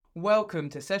Welcome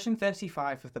to session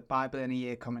 35 of the Bible in a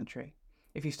Year commentary.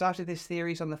 If you started this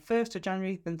series on the 1st of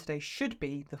January, then today should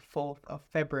be the 4th of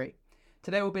February.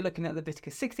 Today we'll be looking at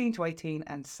Leviticus 16 to 18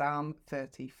 and Psalm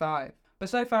 35. But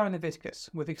so far in Leviticus,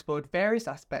 we've explored various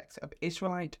aspects of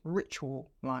Israelite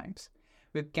ritual lives.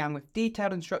 We began with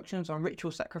detailed instructions on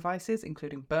ritual sacrifices,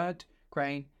 including bird,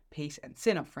 grain, peace, and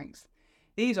sin offerings.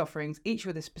 These offerings, each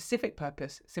with a specific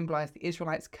purpose, symbolize the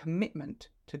Israelites' commitment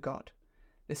to God.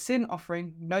 The sin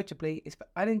offering, notably, is for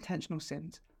unintentional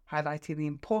sins, highlighting the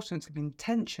importance of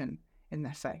intention in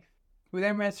their faith. We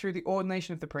then read through the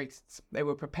ordination of the priests. They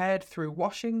were prepared through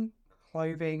washing,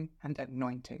 clothing, and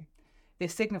anointing.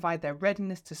 This signified their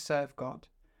readiness to serve God.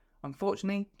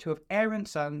 Unfortunately, two of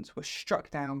Aaron's sons were struck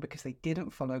down because they didn't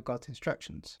follow God's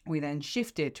instructions. We then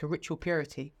shifted to ritual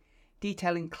purity,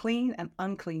 detailing clean and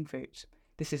unclean foods.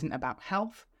 This isn't about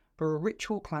health, but a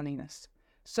ritual cleanliness.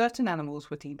 Certain animals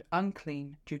were deemed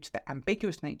unclean due to their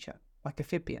ambiguous nature, like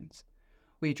amphibians.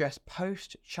 We addressed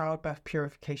post-childbirth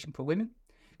purification for women.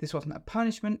 This wasn't a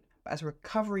punishment, but as a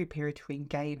recovery period to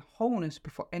regain wholeness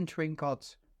before entering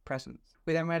God's presence.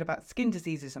 We then read about skin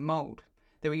diseases and mold.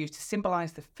 They were used to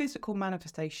symbolize the physical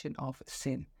manifestation of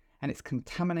sin and its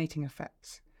contaminating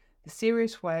effects. The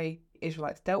serious way the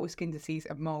Israelites dealt with skin disease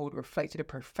and mold reflected a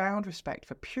profound respect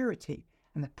for purity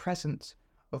and the presence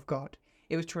of God.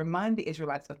 It was to remind the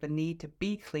Israelites of the need to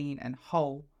be clean and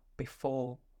whole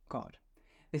before God.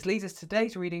 This leads us to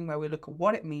today's reading, where we look at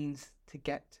what it means to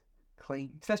get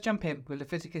clean. So let's jump in with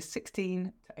Leviticus 16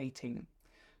 to 18.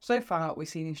 So far, we've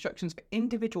seen instructions for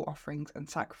individual offerings and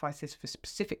sacrifices for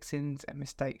specific sins and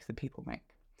mistakes that people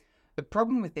make. The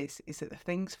problem with this is that the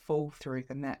things fall through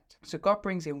the net. So God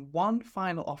brings in one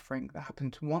final offering that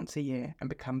happens once a year and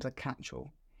becomes a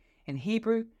catch-all. In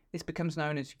Hebrew, this becomes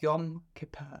known as Yom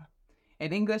Kippur.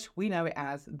 In English, we know it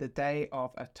as the Day of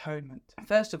Atonement.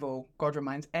 First of all, God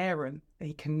reminds Aaron that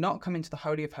he cannot come into the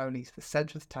Holy of Holies, the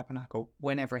center of the tabernacle,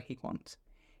 whenever he wants.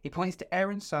 He points to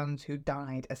Aaron's sons who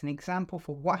died as an example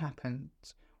for what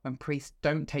happens when priests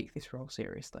don't take this role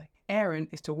seriously. Aaron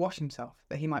is to wash himself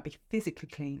that he might be physically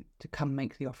clean to come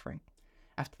make the offering.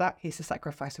 After that, he is to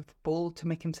sacrifice a bull to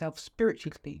make himself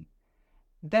spiritually clean.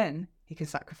 Then he can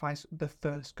sacrifice the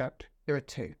first goat. There are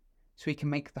two. So he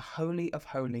can make the Holy of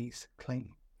Holies clean.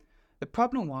 The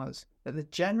problem was that the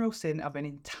general sin of an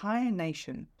entire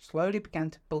nation slowly began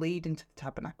to bleed into the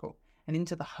tabernacle and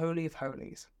into the Holy of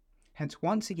Holies. Hence,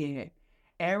 once a year,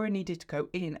 Aaron needed to go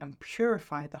in and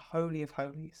purify the Holy of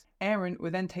Holies. Aaron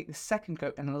would then take the second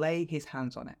goat and lay his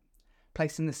hands on it,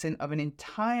 placing the sin of an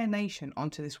entire nation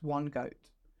onto this one goat.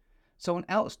 Someone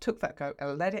else took that goat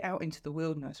and led it out into the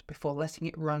wilderness before letting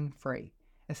it run free,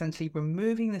 essentially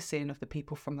removing the sin of the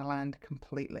people from the land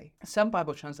completely. Some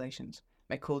Bible translations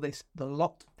may call this the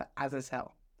lot for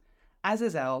Azazel.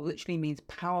 Azazel literally means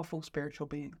powerful spiritual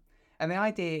being, and the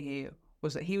idea here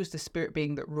was that he was the spirit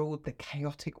being that ruled the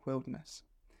chaotic wilderness.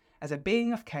 As a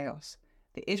being of chaos,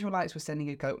 the Israelites were sending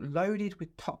a goat loaded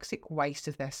with toxic waste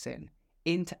of their sin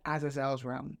into Azazel's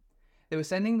realm. They were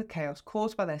sending the chaos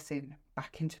caused by their sin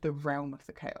back into the realm of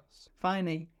the chaos.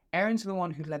 Finally, Aaron's the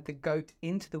one who led the goat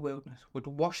into the wilderness, would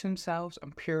wash themselves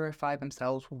and purify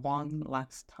themselves one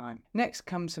last time. Next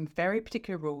comes some very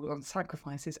particular rules on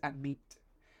sacrifices and meat.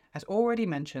 As already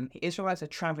mentioned, the Israelites are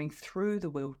travelling through the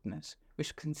wilderness, which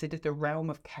is considered the realm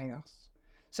of chaos.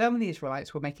 Some of the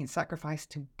Israelites were making sacrifice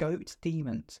to goat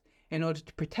demons in order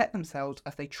to protect themselves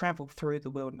as they travelled through the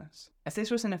wilderness. As this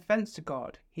was an offence to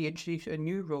God, he introduced a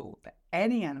new rule that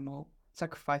any animal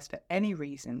sacrificed for any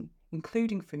reason,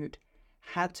 including food,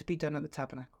 had to be done at the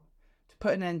tabernacle, to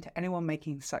put an end to anyone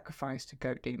making sacrifice to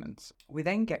goat demons. We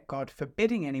then get God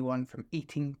forbidding anyone from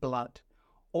eating blood.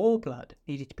 All blood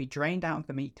needed to be drained out of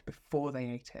the meat before they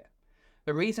ate it.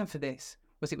 The reason for this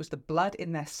was it was the blood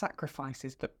in their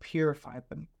sacrifices that purified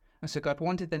them, and so God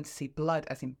wanted them to see blood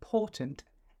as important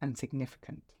and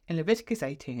significant. In Leviticus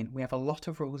 18, we have a lot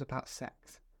of rules about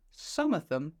sex. Some of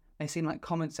them may seem like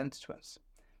common sense to us,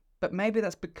 but maybe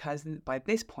that's because by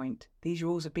this point, these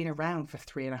rules have been around for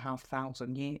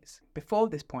 3,500 years. Before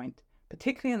this point,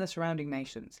 particularly in the surrounding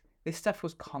nations, this stuff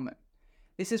was common.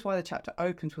 This is why the chapter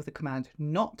opens with a command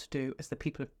not to do as the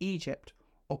people of Egypt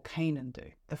or Canaan do.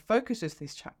 The focus of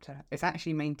this chapter is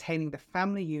actually maintaining the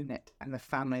family unit and the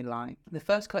family line. The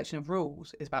first collection of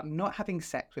rules is about not having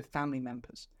sex with family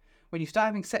members. When you start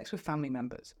having sex with family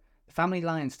members, the family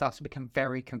line starts to become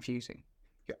very confusing.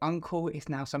 Your uncle is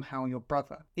now somehow your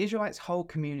brother. The Israelites' whole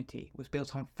community was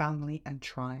built on family and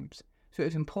tribes, so it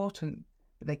was important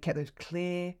that they kept those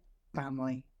clear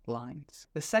family lines.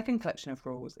 The second collection of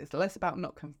rules is less about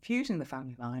not confusing the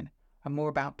family line and more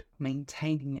about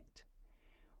maintaining it.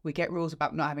 We get rules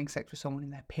about not having sex with someone in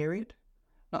their period,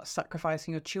 not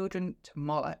sacrificing your children to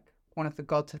Moloch, one of the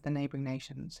gods of the neighbouring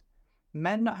nations,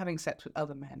 men not having sex with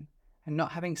other men, and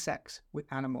not having sex with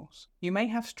animals. You may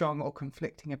have strong or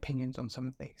conflicting opinions on some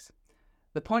of these.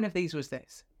 The point of these was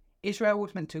this: Israel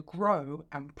was meant to grow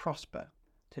and prosper.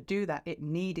 To do that, it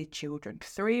needed children.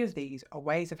 3 of these are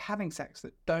ways of having sex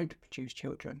that don't produce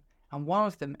children, and one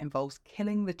of them involves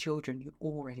killing the children you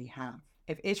already have.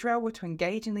 If Israel were to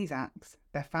engage in these acts,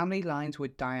 their family lines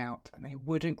would die out and they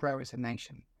wouldn't grow as a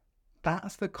nation.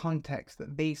 That's the context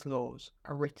that these laws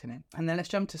are written in. And then let's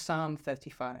jump to Psalm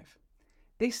 35.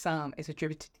 This psalm is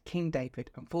attributed to King David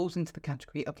and falls into the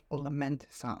category of a lament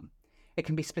psalm. It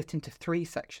can be split into 3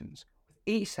 sections, with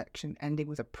each section ending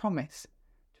with a promise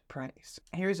to praise.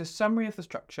 Here is a summary of the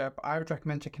structure, but I would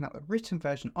recommend checking out the written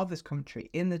version of this commentary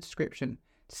in the description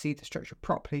to see the structure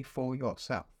properly for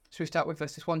yourself. So we start with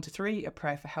verses 1 to 3, a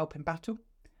prayer for help in battle.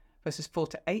 Verses 4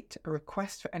 to 8, a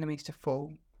request for enemies to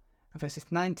fall. And verses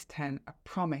 9 to 10, a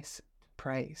promise to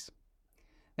praise.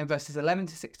 Then verses 11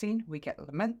 to 16, we get a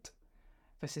lament.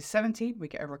 Verses 17, we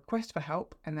get a request for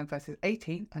help. And then verses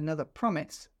 18, another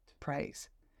promise to praise.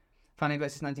 Finally,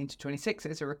 verses 19 to 26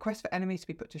 is a request for enemies to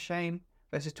be put to shame.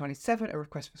 Verses 27, a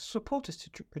request for supporters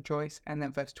to rejoice. And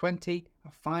then verse 20,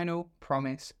 a final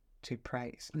promise to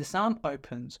praise. The psalm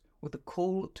opens with a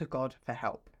call to God for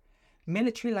help.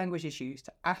 Military language is used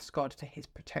to ask God for his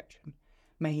protection.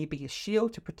 May he be a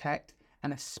shield to protect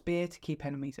and a spear to keep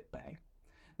enemies at bay.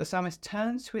 The psalmist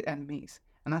turns to his enemies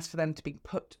and asks for them to be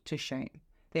put to shame.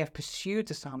 They have pursued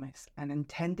the psalmist and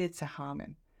intended to harm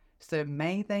him, so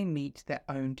may they meet their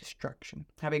own destruction.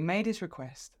 Having made his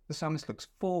request, the psalmist looks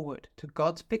forward to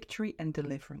God's victory and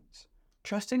deliverance.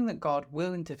 Trusting that God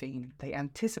will intervene, they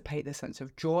anticipate the sense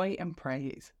of joy and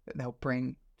praise that they'll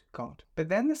bring to God. But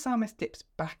then the psalmist dips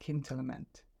back into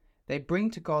lament. They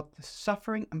bring to God the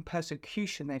suffering and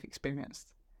persecution they've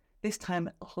experienced. This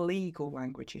time, legal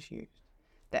language is used.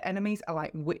 Their enemies are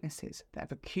like witnesses that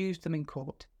have accused them in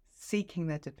court, seeking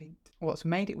their defeat. What's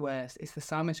made it worse is the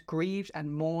psalmist grieved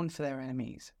and mourned for their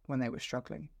enemies when they were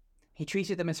struggling. He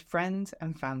treated them as friends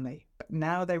and family, but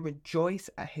now they rejoice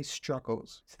at his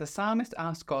struggles. So the psalmist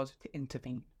asks God to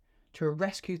intervene, to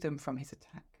rescue them from his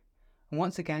attack. And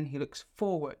once again, he looks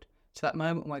forward to that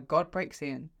moment where God breaks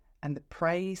in and the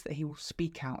praise that he will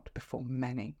speak out before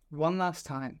many. One last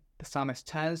time, the psalmist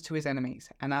turns to his enemies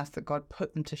and asks that God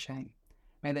put them to shame.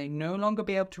 May they no longer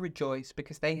be able to rejoice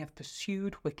because they have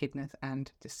pursued wickedness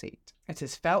and deceit. It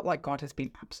has felt like God has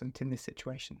been absent in this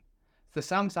situation. The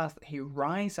psalmist asks that he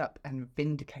rise up and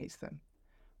vindicates them,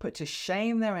 put to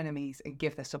shame their enemies and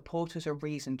give their supporters a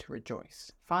reason to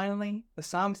rejoice. Finally, the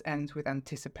psalmist ends with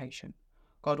anticipation.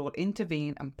 God will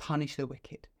intervene and punish the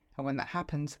wicked, and when that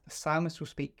happens, the psalmist will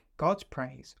speak God's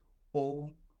praise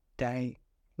all day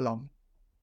long.